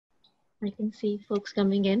I can see folks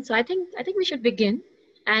coming in. So I think we should begin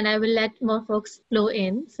and I will let more folks flow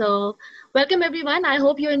in. So welcome everyone. I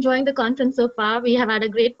hope you're enjoying the conference so far. We have had a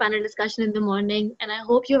great panel discussion in the morning and I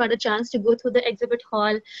hope you've had a chance to go through the exhibit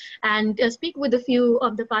hall and speak with a few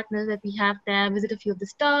of the partners that we have there, visit a few of the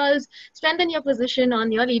stalls, strengthen your position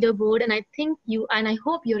on your leaderboard, and I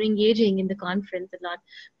hope you're engaging in the conference a lot.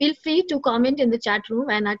 Feel free to comment in the chat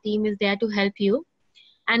room and our team is there to help you.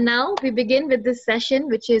 And now we begin with this session,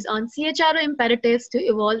 which is on CHRO imperatives to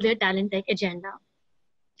evolve their talent tech agenda.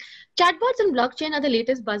 Chatbots and blockchain are the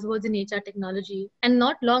latest buzzwords in HR technology, and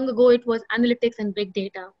not long ago it was analytics and big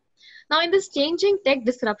data. Now, in this changing tech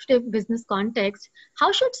disruptive business context,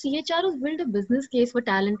 how should CHROs build a business case for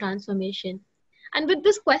talent transformation? And with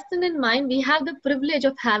this question in mind, we have the privilege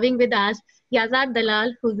of having with us Yazad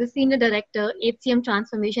Dalal, who's the Senior Director, HCM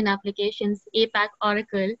Transformation Applications, APAC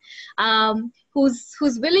Oracle,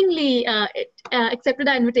 who's willingly accepted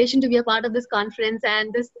our invitation to be a part of this conference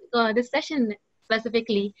and this session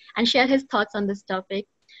specifically, and share his thoughts on this topic.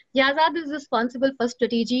 Yazad is responsible for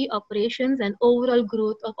strategy, operations, and overall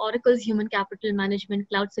growth of Oracle's human capital management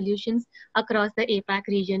cloud solutions across the APAC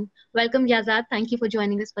region. Welcome, Yazad. Thank you for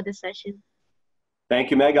joining us for this session.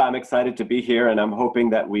 Thank you, Megha. I'm excited to be here, and I'm hoping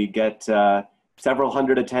that we get several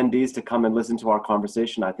hundred attendees to come and listen to our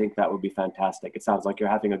conversation. I think that would be fantastic. It sounds like you're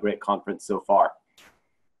having a great conference so far.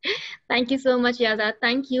 Thank you so much, Yazad.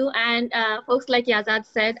 Thank you. And folks, like Yazad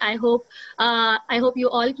said, I hope you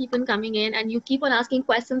all keep on coming in and you keep on asking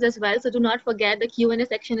questions as well. So do not forget the Q&A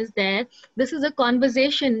section is there. This is a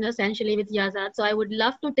conversation essentially with Yazad. So I would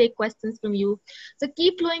love to take questions from you. So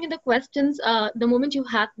keep flowing in the questions the moment you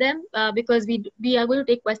have them because we are going to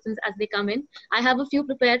take questions as they come in. I have a few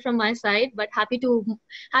prepared from my side, but happy to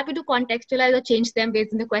contextualize or change them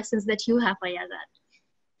based on the questions that you have for Yazad.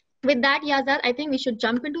 With that, Yazad, I think we should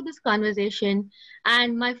jump into this conversation.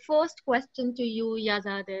 And my first question to you,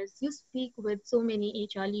 Yazad, is you speak with so many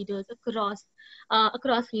HR leaders across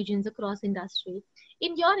regions, across industries.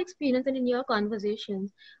 In your experience and in your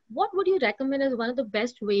conversations, what would you recommend as one of the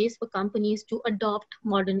best ways for companies to adopt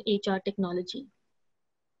modern HR technology?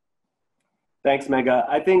 Thanks, Megha.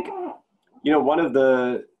 I think, one of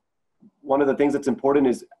the things that's important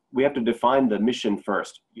is we have to define the mission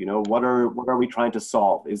first. What are we trying to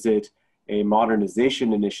solve? Is it a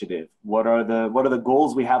modernization initiative? What are the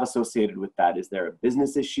goals we have associated with that? Is there a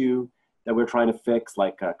business issue that we're trying to fix,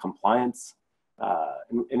 like compliance?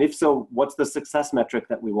 And if so, what's the success metric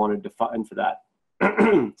that we want to define for that?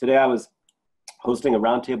 Today I was hosting a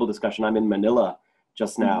roundtable discussion. I'm in Manila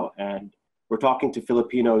just now, and we're talking to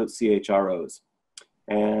Filipino CHROs.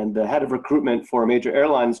 And the head of recruitment for a major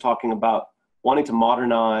airline is talking about wanting to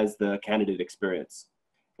modernize the candidate experience.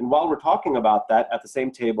 And while we're talking about that, at the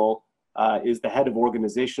same table is the head of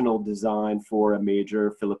organizational design for a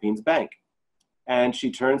major Philippines bank. And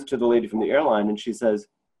she turns to the lady from the airline and she says,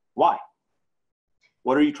 why?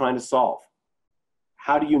 What are you trying to solve?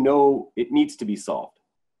 How do you know it needs to be solved?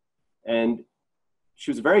 And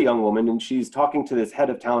she was a very young woman and she's talking to this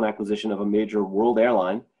head of talent acquisition of a major world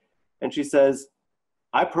airline. And she says,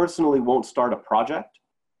 I personally won't start a project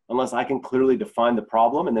unless I can clearly define the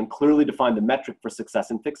problem and then clearly define the metric for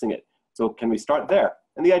success in fixing it. So can we start there?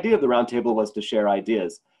 And the idea of the roundtable was to share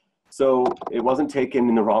ideas. So it wasn't taken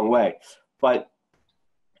in the wrong way. But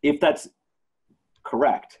if that's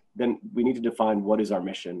correct, then we need to define what is our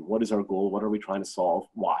mission, what is our goal, what are we trying to solve,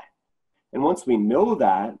 why? And once we know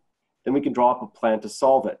that, then we can draw up a plan to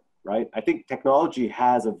solve it, right? I think technology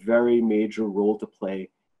has a very major role to play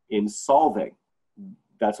in solving.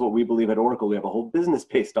 That's what we believe at Oracle. We have a whole business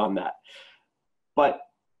based on that. But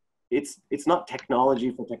it's not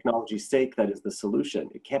technology for technology's sake that is the solution.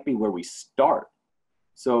 It can't be where we start.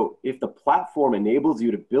 So if the platform enables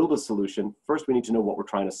you to build a solution, first we need to know what we're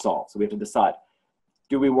trying to solve. So we have to decide,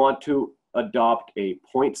 do we want to adopt a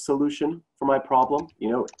point solution for my problem?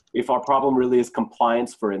 If our problem really is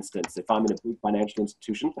compliance, for instance, if I'm in a big financial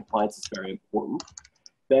institution, compliance is very important.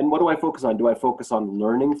 Then what do I focus on? Do I focus on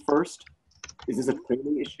learning first? Is this a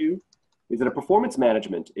training issue? Is it a performance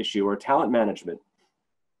management issue or talent management?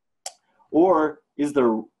 Or is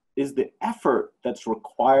the effort that's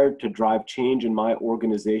required to drive change in my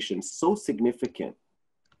organization so significant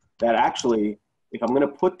that actually, if I'm going to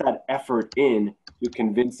put that effort in to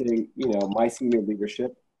convincing, my senior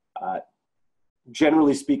leadership,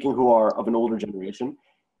 generally speaking, who are of an older generation,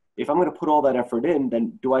 if I'm going to put all that effort in,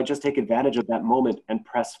 then do I just take advantage of that moment and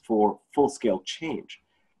press for full-scale change?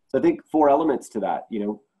 So I think 4 elements to that,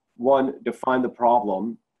 1, define the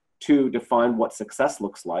problem, 2, define what success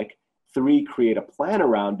looks like, 3, create a plan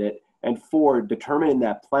around it, and 4, determine in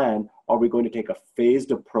that plan, are we going to take a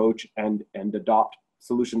phased approach and adopt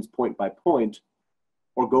solutions point by point,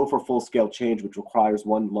 or go for full-scale change, which requires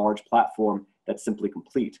one large platform that's simply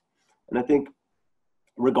complete. And I think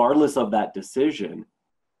regardless of that decision,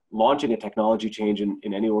 launching a technology change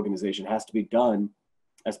in any organization has to be done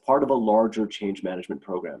as part of a larger change management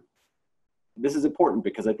program. This is important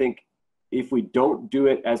because I think if we don't do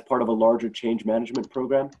it as part of a larger change management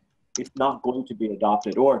program, it's not going to be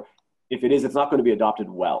adopted, or if it is, it's not going to be adopted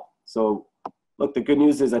well. So look, the good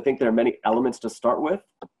news is I think there are many elements to start with,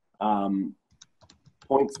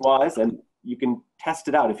 points-wise, and you can test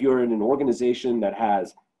it out. If you're in an organization that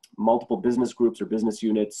has multiple business groups or business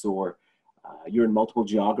units, or you're in multiple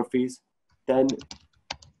geographies, then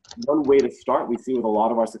one way to start, we see with a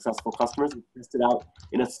lot of our successful customers, is test it out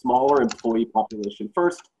in a smaller employee population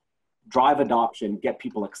first, drive adoption, get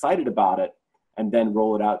people excited about it, and then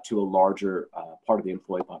roll it out to a larger part of the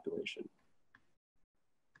employee population.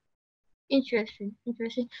 Interesting,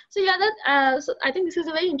 interesting. So yeah, so I think this is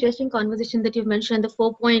a very interesting conversation that you've mentioned, the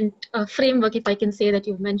 4-point framework, if I can say, that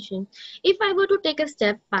you've mentioned. If I were to take a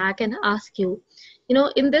step back and ask you,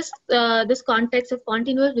 in this this context of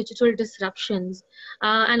continuous digital disruptions,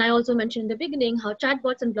 and I also mentioned in the beginning how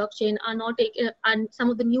chatbots and blockchain are not and some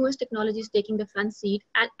of the newest technologies taking the front seat.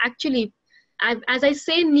 And actually, as I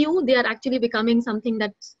say new, they are actually becoming something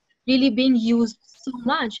that's really being used so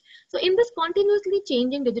much. So in this continuously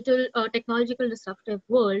changing digital technological disruptive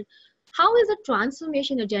world, how is the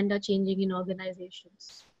transformation agenda changing in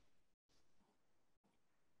organizations?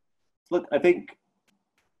 Look, I think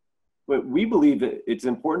we believe that it's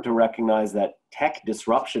important to recognize that tech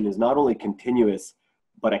disruption is not only continuous,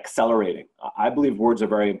 but accelerating. I believe words are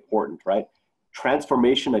very important, right?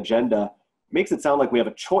 Transformation agenda makes it sound like we have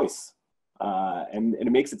a choice, and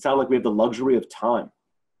it makes it sound like we have the luxury of time.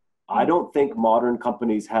 I don't think modern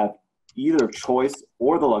companies have either choice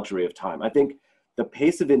or the luxury of time. I think the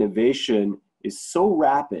pace of innovation is so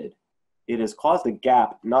rapid, it has caused a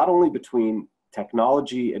gap not only between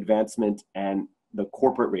technology advancement and the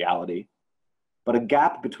corporate reality, but a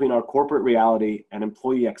gap between our corporate reality and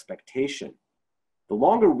employee expectation. The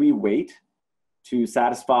longer we wait to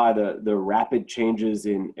satisfy the rapid changes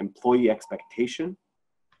in employee expectation,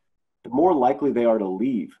 the more likely they are to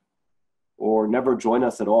leave or never join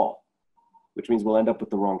us at all, which means we'll end up with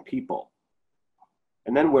the wrong people.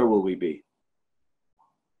 And then where will we be?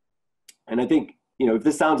 And I think, if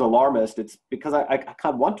this sounds alarmist, it's because I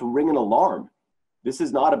kind of want to ring an alarm. This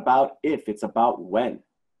is not about if, it's about when.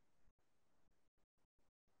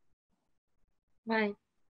 Right.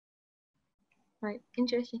 Right.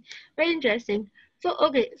 Interesting. Very interesting. So,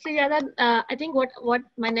 okay. So yeah, that I think what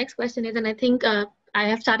my next question is, and I think I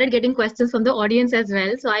have started getting questions from the audience as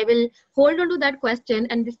well. So I will hold on to that question.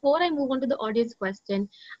 And before I move on to the audience question,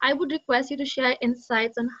 I would request you to share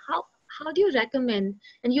insights on how do you recommend,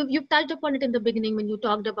 and you've touched upon it in the beginning when you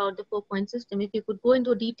talked about the 4-point system. If you could go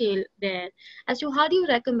into detail there as to how do you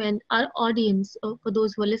recommend our audience, for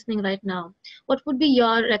those who are listening right now, what would be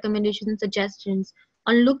your recommendations and suggestions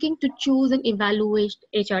on looking to choose and evaluate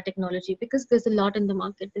HR technology? Because there's a lot in the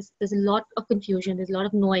market, there's a lot of confusion, there's a lot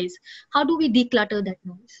of noise. How do we declutter that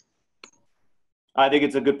noise? I think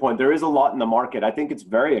it's a good point. There is a lot in the market. I think it's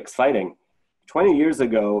very exciting. 20 years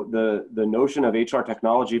ago, the notion of HR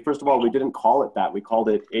technology, first of all, we didn't call it that. We called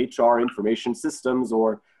it HR information systems,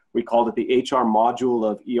 or we called it the HR module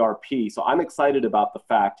of ERP. So I'm excited about the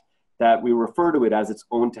fact that we refer to it as its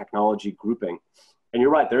own technology grouping. And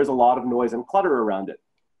you're right, there's a lot of noise and clutter around it.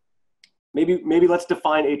 Maybe let's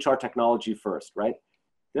define HR technology first, right?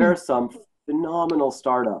 There are some phenomenal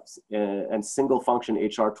startups and single function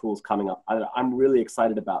HR tools coming up I'm really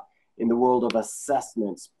excited about in the world of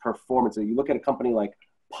assessments, performance. So you look at a company like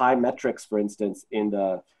Pymetrics, for instance, in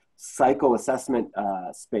the psycho-assessment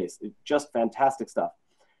space. It's just fantastic stuff.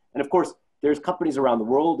 And of course, there's companies around the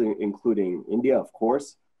world, including India, of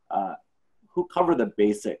course, who cover the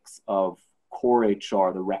basics of core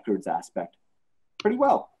HR, the records aspect, pretty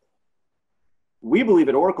well. We believe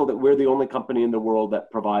at Oracle that we're the only company in the world that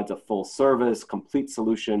provides a full service, complete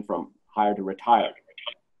solution from hire to retire.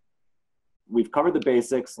 We've covered the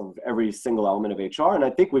basics of every single element of HR, and I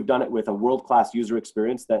think we've done it with a world-class user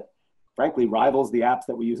experience that frankly rivals the apps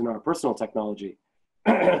that we use in our personal technology.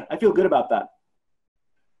 I feel good about that.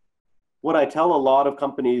 What I tell a lot of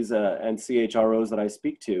companies and CHROs that I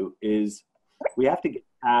speak to is we have to get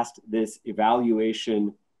past this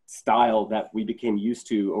evaluation style that we became used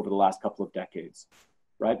to over the last couple of decades,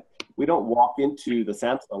 right? We don't walk into the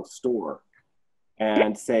Samsung store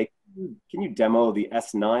and say, can you demo the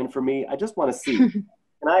S9 for me? I just want to see. Can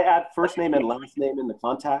I add first name and last name in the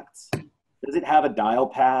contacts? Does it have a dial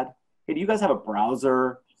pad? Hey, do you guys have a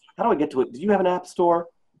browser? How do I get to it? Do you have an app store?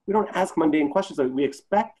 we don't ask mundane questions. We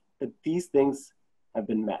expect that these things have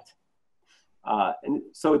been met. And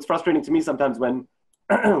so it's frustrating to me sometimes when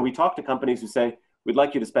we talk to companies who say, we'd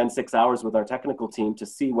like you to spend 6 hours with our technical team to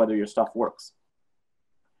see whether your stuff works.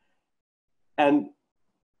 And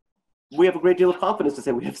we have a great deal of confidence to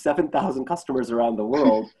say we have 7,000 customers around the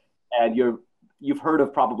world, and you've heard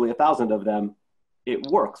of probably 1,000 of them. It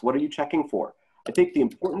works. What are you checking for? I think the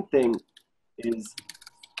important thing is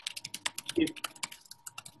if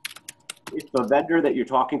the vendor that you're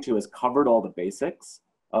talking to has covered all the basics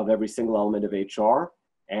of every single element of HR,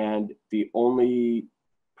 and the only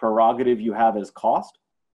prerogative you have is cost,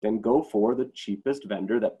 then go for the cheapest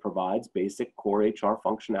vendor that provides basic core HR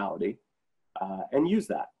functionality and use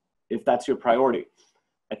that if that's your priority.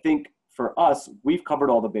 I think for us, we've covered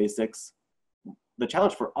all the basics. The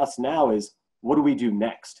challenge for us now is, what do we do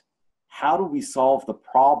next? How do we solve the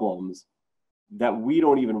problems that we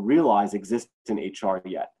don't even realize exist in HR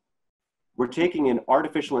yet? We're taking an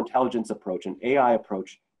artificial intelligence approach, an AI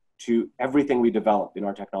approach to everything we develop in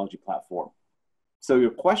our technology platform. So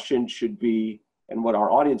your question should be, and what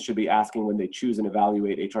our audience should be asking when they choose and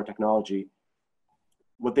evaluate HR technology,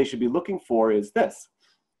 what they should be looking for is this.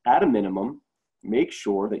 At a minimum, make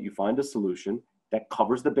sure that you find a solution that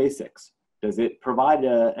covers the basics. Does it provide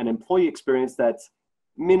an employee experience that's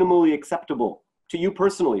minimally acceptable to you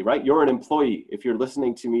personally, right? You're an employee. If you're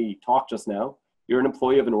listening to me talk just now, you're an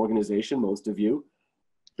employee of an organization, most of you.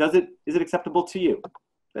 Is it acceptable to you?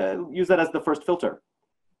 Use that as the first filter.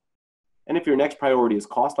 And if your next priority is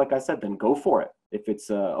cost, like I said, then go for it. If it's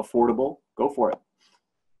affordable, go for it.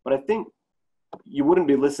 But I think you wouldn't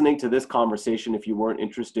be listening to this conversation if you weren't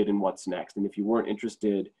interested in what's next, and if you weren't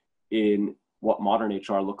interested in what modern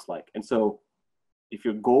HR looks like. And so if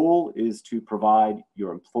your goal is to provide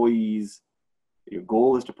your employees, your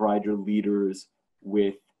goal is to provide your leaders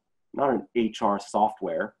with not an HR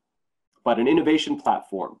software, but an innovation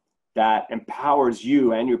platform that empowers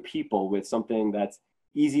you and your people with something that's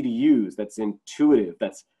easy to use, that's intuitive,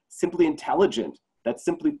 that's simply intelligent, that's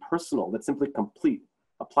simply personal, that's simply complete,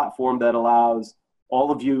 a platform that allows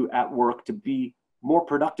all of you at work to be more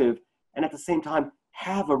productive and at the same time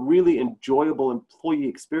have a really enjoyable employee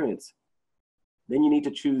experience, then you need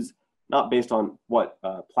to choose not based on what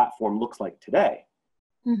a platform looks like today,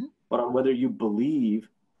 but on whether you believe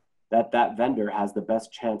that that vendor has the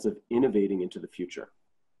best chance of innovating into the future.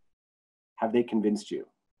 Have they convinced you?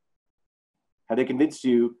 Have they convinced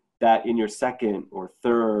you that in your second or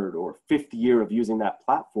third or fifth year of using that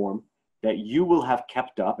platform, that you will have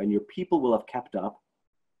kept up and your people will have kept up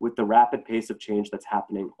with the rapid pace of change that's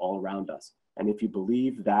happening all around us? And if you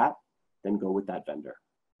believe that, then go with that vendor.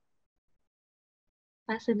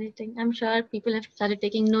 Fascinating. I'm sure people have started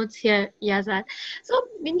taking notes here, Yazad. So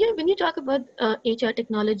when you talk about HR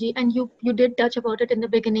technology, and you did touch about it in the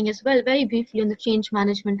beginning as well, very briefly on the change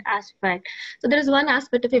management aspect. So there is one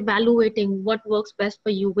aspect of evaluating what works best for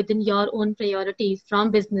you within your own priorities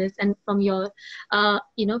from business and from your,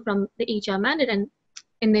 from the HR manager and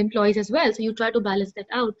in the employees as well. So you try to balance that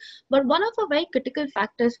out. But one of the very critical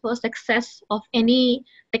factors for success of any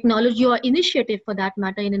technology or initiative for that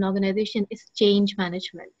matter in an organization is change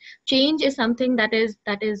management. Change is something that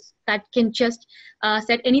can just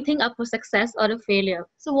set anything up for success or a failure.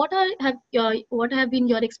 So what have been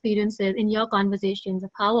your experiences in your conversations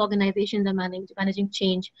of how organizations are managing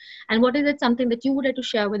change, and what is it something that you would like to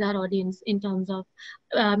share with our audience in terms of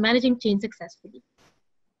managing change successfully?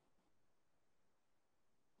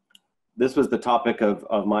 This was the topic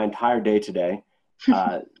of my entire day today.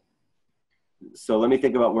 So let me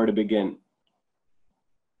think about where to begin.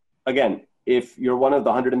 Again, if you're one of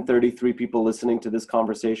the 133 people listening to this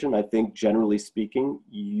conversation, I think generally speaking,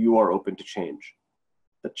 you are open to change.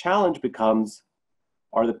 The challenge becomes,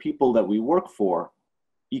 are the people that we work for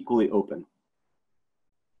equally open?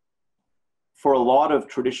 For a lot of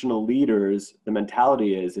traditional leaders, the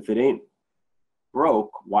mentality is, if it ain't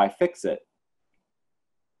broke, why fix it?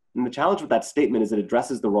 And the challenge with that statement is it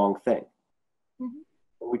addresses the wrong thing.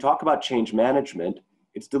 When we talk about change management,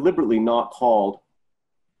 it's deliberately not called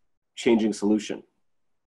changing solution.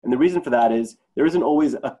 And the reason for that is there isn't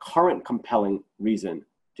always a current compelling reason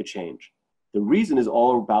to change. The reason is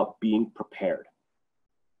all about being prepared.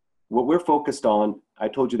 What we're focused on, I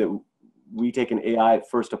told you that we take an AI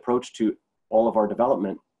first approach to all of our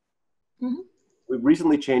development. We've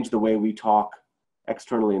recently changed the way we talk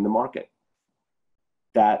externally in the market.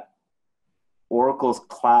 That Oracle's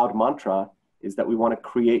cloud mantra is that we want to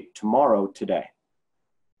create tomorrow today.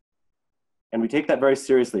 And we take that very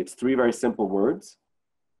seriously. It's 3 very simple words,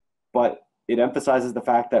 but it emphasizes the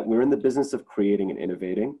fact that we're in the business of creating and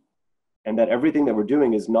innovating, and that everything that we're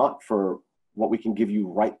doing is not for what we can give you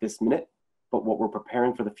right this minute, but what we're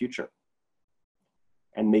preparing for the future,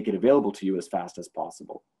 and make it available to you as fast as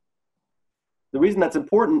possible. The reason that's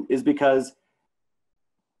important is because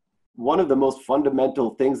one of the most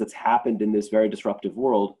fundamental things that's happened in this very disruptive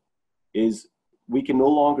world is we can no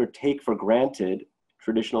longer take for granted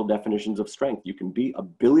traditional definitions of strength. You can be a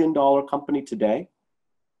billion-dollar company today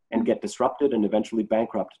and get disrupted and eventually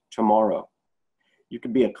bankrupt tomorrow. You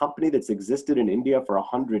can be a company that's existed in India for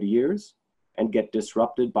 100 years and get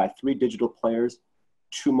disrupted by 3 digital players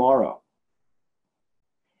tomorrow.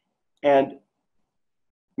 And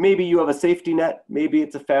maybe you have a safety net, maybe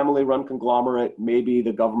it's a family-run conglomerate, maybe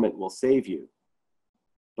the government will save you.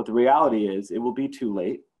 But the reality is it will be too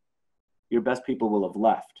late. Your best people will have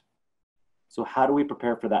left. So how do we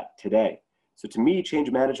prepare for that today? So to me, change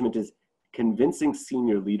management is convincing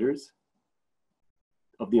senior leaders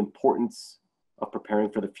of the importance of preparing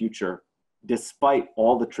for the future, despite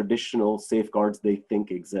all the traditional safeguards they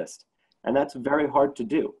think exist. And that's very hard to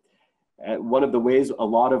do. One of the ways a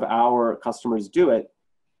lot of our customers do it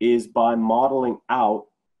is by modeling out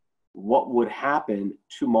what would happen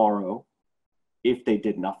tomorrow if they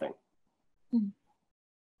did nothing. Mm-hmm.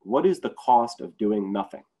 What is the cost of doing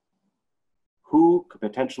nothing? Who could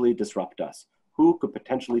potentially disrupt us? Who could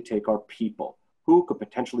potentially take our people? Who could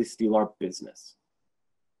potentially steal our business?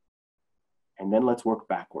 And then let's work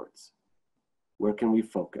backwards. Where can we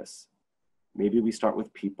focus? Maybe we start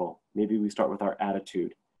with people. Maybe we start with our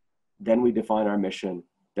attitude. Then we define our mission.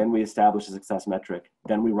 Then we establish a success metric.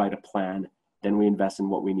 Then we write a plan. Then we invest in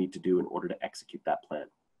what we need to do in order to execute that plan.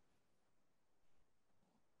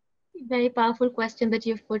 Very powerful question that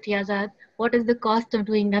you've put, Yazad. What is the cost of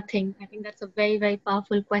doing nothing? I think that's a very, very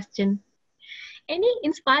powerful question. Any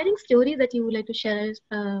inspiring story that you would like to share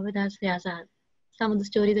with us, Yazad? Some of the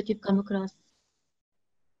stories that you've come across.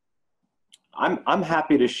 I'm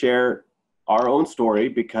happy to share our own story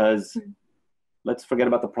because let's forget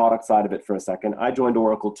about the product side of it for a second. I joined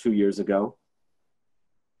Oracle 2 years ago.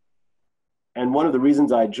 And one of the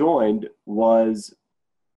reasons I joined was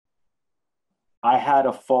I had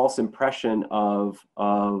a false impression of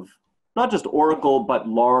not just Oracle, but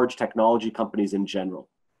large technology companies in general.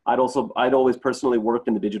 I'd always personally worked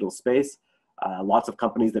in the digital space, lots of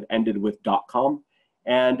companies that ended with .com,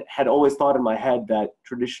 and had always thought in my head that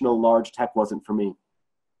traditional large tech wasn't for me.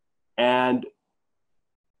 And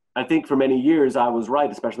I think for many years I was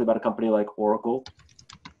right, especially about a company like Oracle,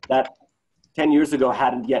 that 10 years ago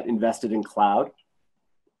hadn't yet invested in cloud.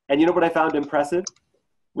 And you know what I found impressive?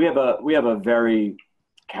 We have a very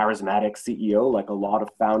charismatic CEO, like a lot of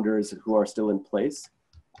founders who are still in place.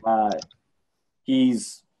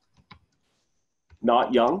 He's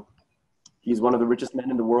not young. He's one of the richest men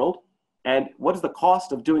in the world. And what is the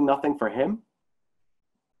cost of doing nothing for him?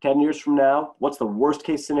 10 years from now, what's the worst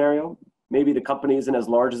case scenario? Maybe the company isn't as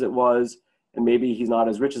large as it was, and maybe he's not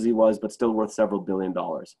as rich as he was, but still worth several $billion.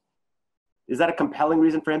 Is that a compelling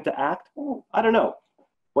reason for him to act? Well, I don't know.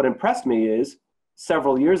 What impressed me is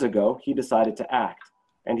several years ago, he decided to act.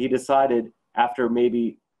 And he decided, after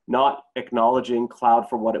maybe not acknowledging cloud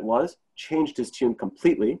for what it was, changed his tune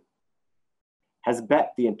completely, has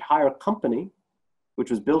bet the entire company, which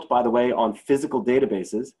was built, by the way, on physical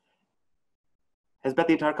databases, has bet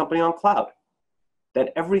the entire company on cloud.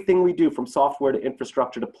 That everything we do from software to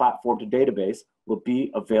infrastructure to platform to database will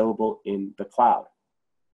be available in the cloud.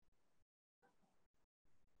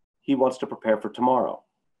 He wants to prepare for tomorrow.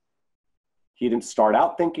 He didn't start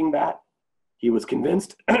out thinking that. He was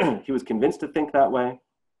convinced, he was convinced to think that way.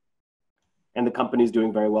 And the company is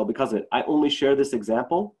doing very well because of it. I only share this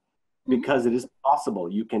example because it is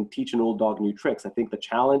possible. You can teach an old dog new tricks. I think the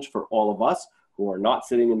challenge for all of us who are not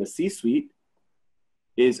sitting in the C-suite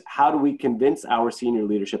is how do we convince our senior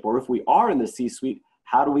leadership, or if we are in the C-suite,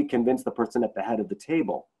 how do we convince the person at the head of the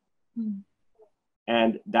table?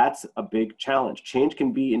 And that's a big challenge. Change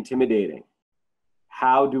can be intimidating.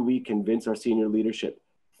 How do we convince our senior leadership?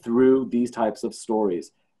 Through these types of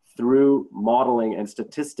stories, through modeling and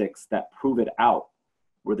statistics that prove it out,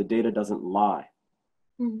 where the data doesn't lie.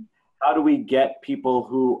 How do we get people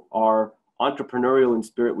who are entrepreneurial in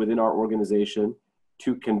spirit within our organization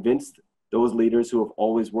to convince those leaders who have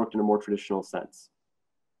always worked in a more traditional sense?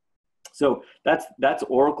 So that's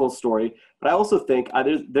Oracle's story. But I also think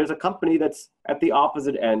there's a company that's at the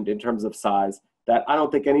opposite end in terms of size that I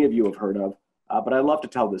don't think any of you have heard of, but I love to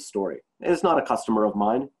tell this story. It's not a customer of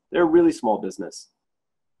mine. They're a really small business.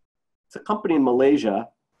 It's a company in Malaysia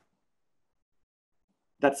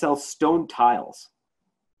that sells stone tiles.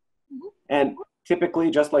 And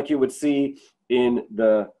typically, just like you would see in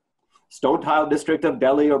the stone tile district of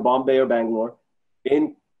Delhi or Bombay or Bangalore,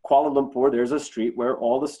 in Kuala Lumpur, there's a street where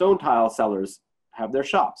all the stone tile sellers have their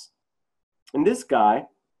shops. And this guy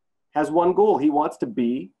has one goal. He wants to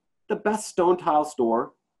be the best stone tile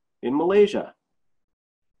store in Malaysia.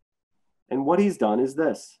 And what he's done is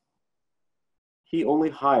this. He only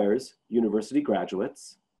hires university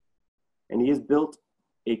graduates, and he has built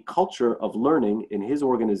a culture of learning in his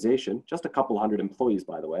organization, just a couple hundred employees,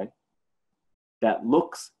 by the way, that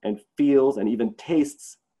looks and feels and even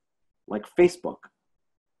tastes like Facebook.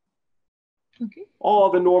 Okay.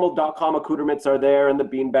 All the normal .com accoutrements are there, and the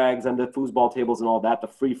bean bags and the foosball tables and all that, the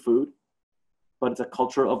free food. But it's a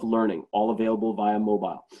culture of learning, all available via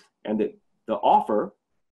mobile. And the offer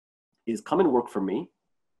is come and work for me,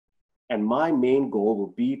 and my main goal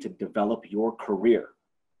will be to develop your career.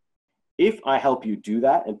 If I help you do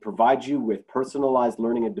that and provide you with personalized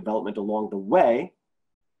learning and development along the way,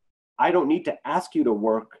 I don't need to ask you to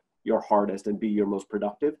work your hardest and be your most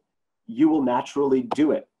productive. You will naturally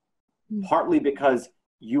do it, partly because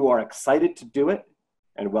you are excited to do it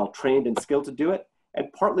and well-trained and skilled to do it,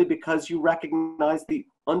 and partly because you recognize the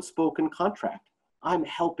unspoken contract. I'm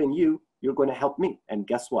helping you, you're going to help me. And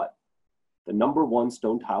guess what? The #1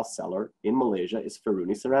 stone tile seller in Malaysia is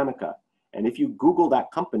Feruni Ceramica. And if you Google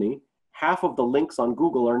that company, half of the links on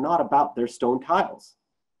Google are not about their stone tiles.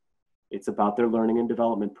 It's about their learning and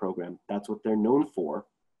development program. That's what they're known for.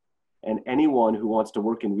 And anyone who wants to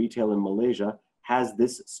work in retail in Malaysia has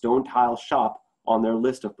this stone tile shop on their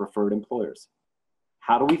list of preferred employers.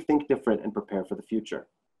 How do we think different and prepare for the future?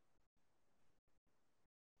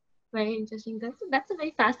 Very interesting. That's a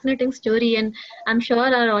very fascinating story, and I'm sure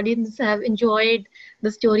our audience have enjoyed the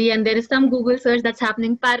story. And there is some Google search that's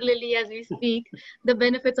happening parallelly as we speak. The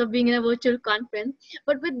benefits of being in a virtual conference.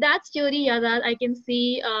 But with that story, Azad, I can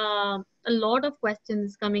see a lot of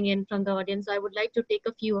questions coming in from the audience. So I would like to take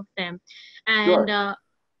a few of them, and. Sure.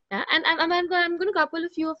 Yeah, and I'm going to couple a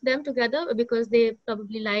few of them together because they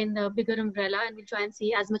probably lie in the bigger umbrella, and we'll try and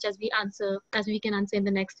see as much as we can answer in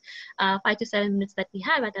the next 5 to 7 minutes that we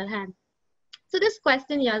have at our hand. So this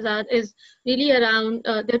question, Yazad, is really around,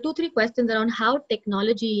 there are 2-3 questions around how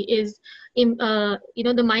technology is, it's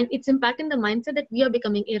impacting the mindset that we are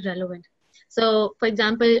becoming irrelevant. So, for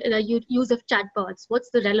example, the use of chatbots. What's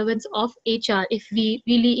the relevance of HR if we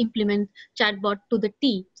really implement chatbot to the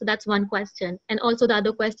T? So that's one question. And also the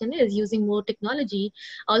other question is using more technology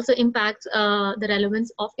also impacts the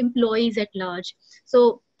relevance of employees at large.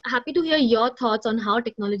 So happy to hear your thoughts on how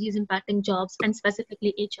technology is impacting jobs and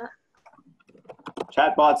specifically HR.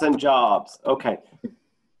 Chatbots and jobs. Okay.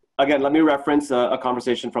 Again, let me reference a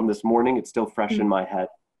conversation from this morning. It's still fresh in my head.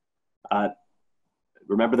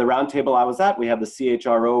 Remember the roundtable I was at? We have the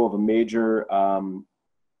CHRO of a major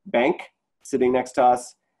bank sitting next to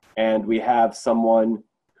us, and we have someone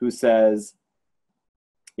who says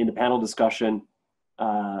in the panel discussion,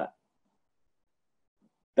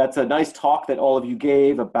 that's a nice talk that all of you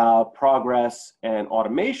gave about progress and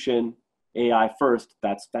automation, AI first.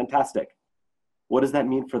 That's fantastic. What does that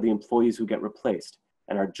mean for the employees who get replaced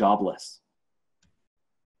and are jobless?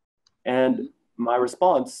 And my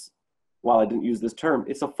response, while I didn't use this term,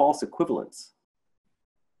 it's a false equivalence.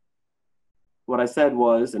 What I said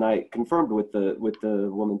was, and I confirmed with the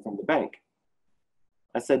woman from the bank,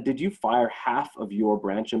 I said, did you fire half of your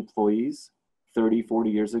branch employees 30, 40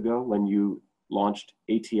 years ago when you launched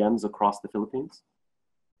ATMs across the Philippines?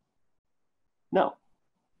 No.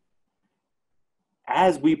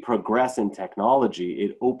 As we progress in technology,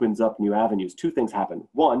 it opens up new avenues. 2 things happen.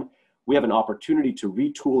 1, we have an opportunity to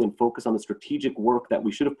retool and focus on the strategic work that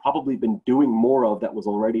we should have probably been doing more of that was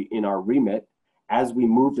already in our remit as we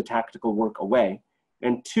move the tactical work away.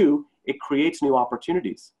 And 2, it creates new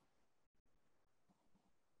opportunities.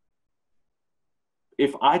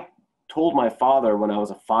 If I told my father when I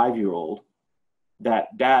was a 5-year-old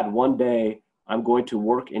that, Dad, one day I'm going to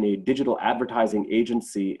work in a digital advertising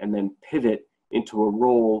agency and then pivot into a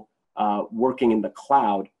role working in the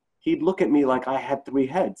cloud, he'd look at me like I had 3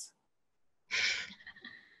 heads.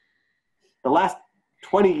 The last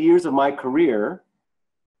 20 years of my career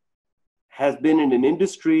has been in an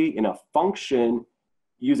industry, in a function,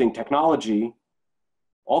 using technology,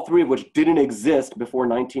 all 3 of which didn't exist before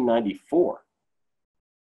 1994.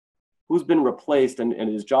 Who's been replaced and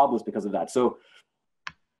is jobless because of that? So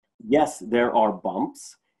yes, there are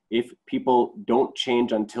bumps. If people don't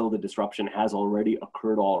change until the disruption has already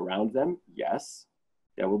occurred all around them, yes,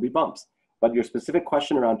 there will be bumps. But your specific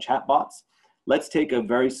question around chatbots, let's take a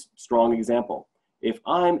very strong example. If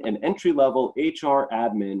I'm an entry-level HR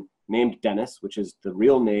admin named Dennis, which is the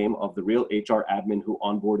real name of the real HR admin who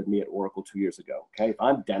onboarded me at Oracle 2 years ago, okay? If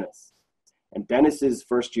I'm Dennis, and Dennis is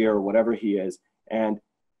first year or whatever he is, and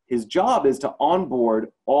His job is to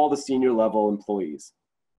onboard all the senior level employees.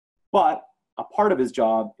 But a part of his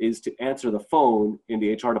job is to answer the phone in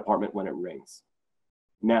the HR department when it rings.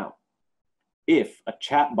 Now, if a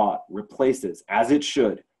chatbot replaces, as it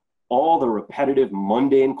should, all the repetitive,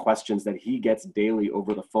 mundane questions that he gets daily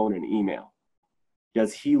over the phone and email,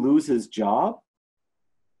 does he lose his job?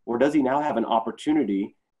 Or does he now have an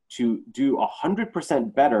opportunity to do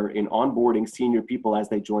 100% better in onboarding senior people as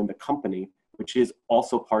they join the company, which is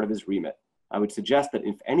also part of his remit? I would suggest that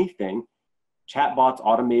if anything, chatbots,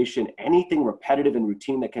 automation, anything repetitive and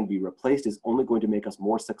routine that can be replaced is only going to make us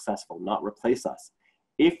more successful, not replace us.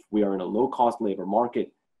 If we are in a low-cost labor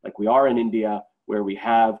market, like we are in India, where we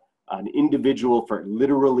have an individual for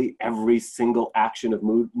literally every single action of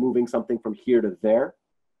moving something from here to there,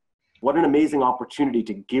 what an amazing opportunity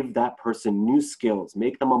to give that person new skills,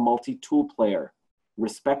 make them a multi-tool player,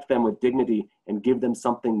 respect them with dignity, and give them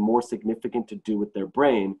something more significant to do with their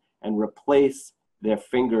brain, and replace their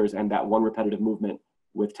fingers and that one repetitive movement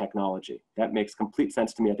with technology. That makes complete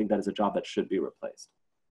sense to me. I think that is a job that should be replaced.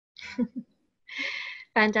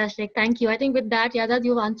 Fantastic. Thank you. I think with that, Yadad,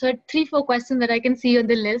 you've answered 3-4 questions that I can see on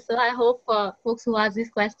the list. So I hope folks who ask these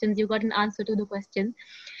questions, you got an answer to the question.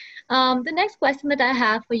 The next question that I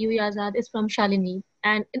have for you, Yazad, is from Shalini.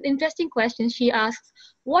 And an interesting question. She asks,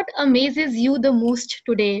 what amazes you the most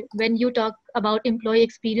today when you talk about employee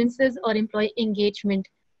experiences or employee engagement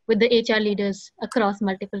with the HR leaders across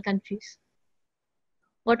multiple countries?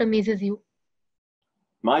 What amazes you?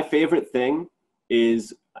 My favorite thing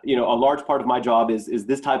is, a large part of my job is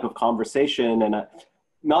this type of conversation. And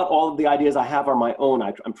not all of the ideas I have are my own.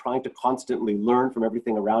 I'm trying to constantly learn from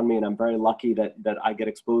everything around me. And I'm very lucky that I get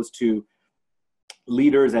exposed to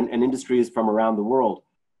leaders and industries from around the world.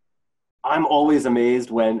 I'm always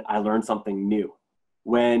amazed when I learn something new,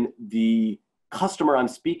 when the customer I'm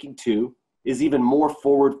speaking to is even more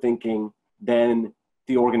forward thinking than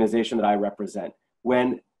the organization that I represent.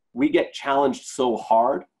 When we get challenged so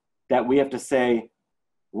hard that we have to say,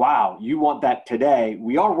 wow, you want that today?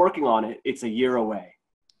 We are working on it. It's a year away.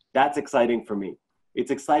 That's exciting for me.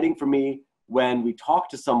 It's exciting for me when we talk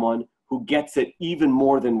to someone who gets it even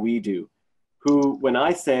more than we do, who, when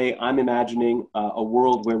I say I'm imagining a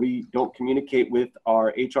world where we don't communicate with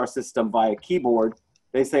our HR system via keyboard,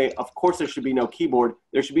 they say, of course there should be no keyboard.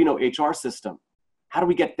 There should be no HR system. How do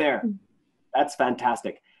we get there? That's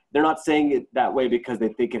fantastic. They're not saying it that way because they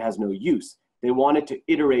think it has no use. They want it to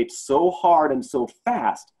iterate so hard and so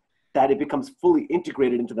fast that it becomes fully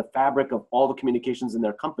integrated into the fabric of all the communications in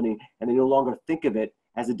their company, and they no longer think of it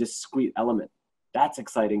as a discrete element. That's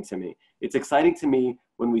exciting to me. It's exciting to me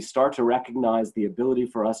when we start to recognize the ability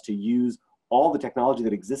for us to use all the technology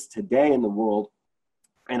that exists today in the world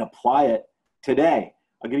and apply it today.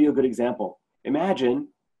 I'll give you a good example. Imagine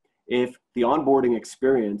if the onboarding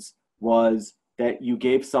experience was that you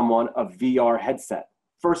gave someone a VR headset,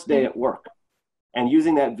 first day at work. And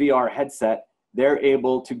using that VR headset, they're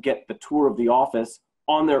able to get the tour of the office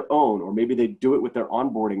on their own, or maybe they do it with their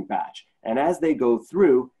onboarding badge. And as they go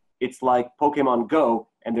through, it's like Pokemon Go,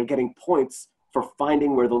 and they're getting points for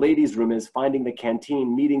finding where the ladies' room is, finding the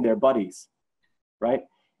canteen, meeting their buddies, right?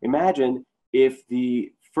 Imagine if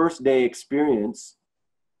the first day experience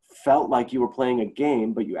felt like you were playing a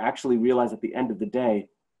game, but you actually realized at the end of the day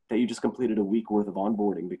that you just completed a week worth of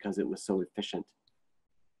onboarding because it was so efficient.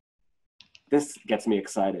 This gets me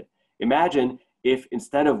excited. Imagine if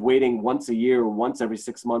instead of waiting once a year or once every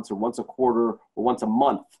 6 months or once a quarter or once a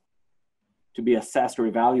month to be assessed or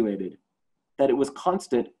evaluated, that it was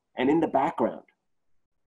constant and in the background.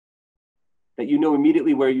 That you know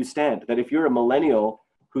immediately where you stand. That if you're a millennial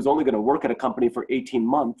who's only going to work at a company for 18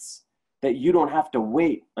 months, that you don't have to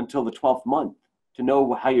wait until the 12th month to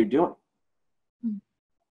know how you're doing.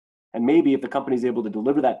 And maybe if the company's able to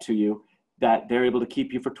deliver that to you, that they're able to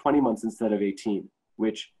keep you for 20 months instead of 18,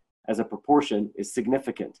 which as a proportion is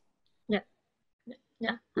significant.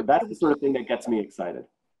 Yeah. So that's the sort of thing that gets me excited.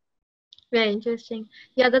 Very interesting.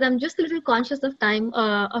 Yeah, that I'm just a little conscious of time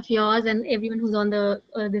of yours and everyone who's on the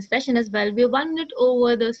this session as well. We're 1 minute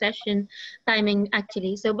over the session timing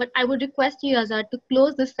actually. So, but I would request you, Azad, to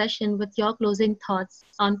close this session with your closing thoughts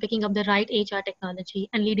on picking up the right HR technology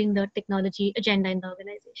and leading the technology agenda in the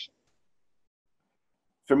organization.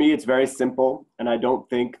 For me, it's very simple, and I don't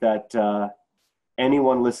think that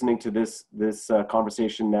anyone listening to this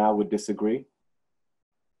conversation now would disagree.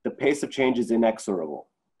 The pace of change is inexorable.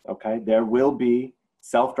 Okay, there will be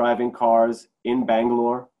self-driving cars in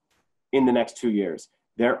Bangalore in the next 2 years.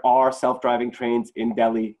 There are self-driving trains in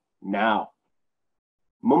Delhi now.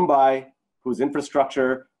 Mumbai, whose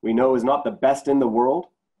infrastructure we know is not the best in the world,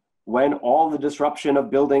 when all the disruption of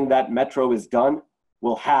building that metro is done,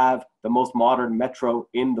 will have the most modern metro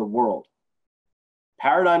in the world.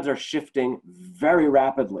 Paradigms are shifting very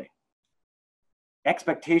rapidly.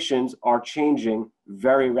 Expectations are changing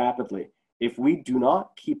very rapidly. If we do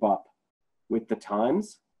not keep up with the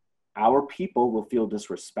times, our people will feel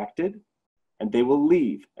disrespected and they will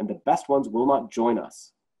leave, and the best ones will not join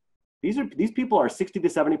us. These people are 60 to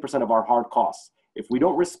 70% of our hard costs. If we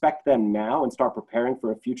don't respect them now and start preparing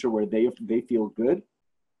for a future where they feel good,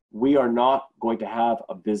 we are not going to have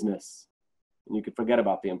a business. And you can forget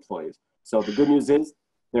about the employees. So the good news is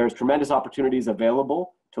there's tremendous opportunities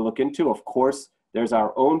available to look into. Of course, there's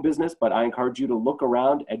our own business, but I encourage you to look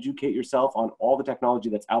around, educate yourself on all the technology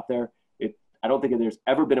that's out there. I don't think there's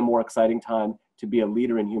ever been a more exciting time to be a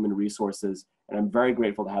leader in human resources. And I'm very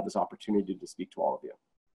grateful to have this opportunity to speak to all of you.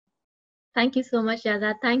 Thank you so much,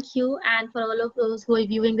 Yazad. Thank you. And for all of those who are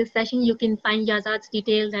viewing this session, you can find Yazad's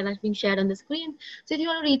details that have been shared on the screen. So if you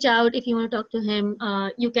want to reach out, if you want to talk to him,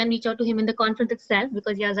 you can reach out to him in the conference itself,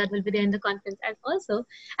 because Yazad will be there in the conference as also.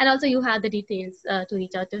 And also you have the details to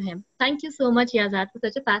reach out to him. Thank you so much, Yazad, for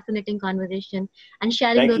such a fascinating conversation and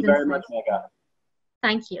sharing those insights. Thank you very much, Megha.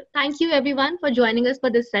 Thank you. Thank you, everyone, for joining us for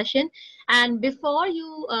this session. And before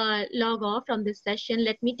you log off from this session,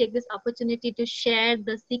 let me take this opportunity to share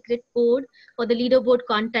the secret code for the leaderboard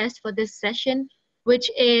contest for this session, which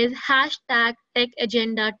is hashtag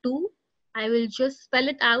TechAgenda2. I will just spell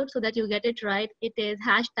it out so that you get it right. It is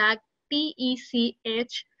hashtag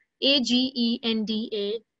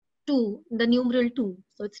TECHAGENDA2, the numeral 2.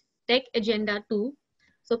 So it's TechAgenda2.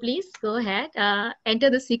 So please go ahead, enter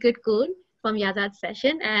the secret code from Yazad's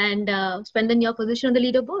session and strengthen your position on the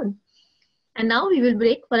leaderboard. And now we will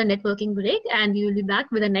break for a networking break, and we will be back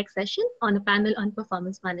with the next session on a panel on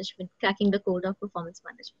performance management, cracking the code of performance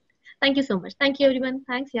management. Thank you so much. Thank you, everyone.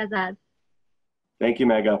 Thanks, Yazad. Thank you,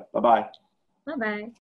 Megha. Bye-bye. Bye-bye.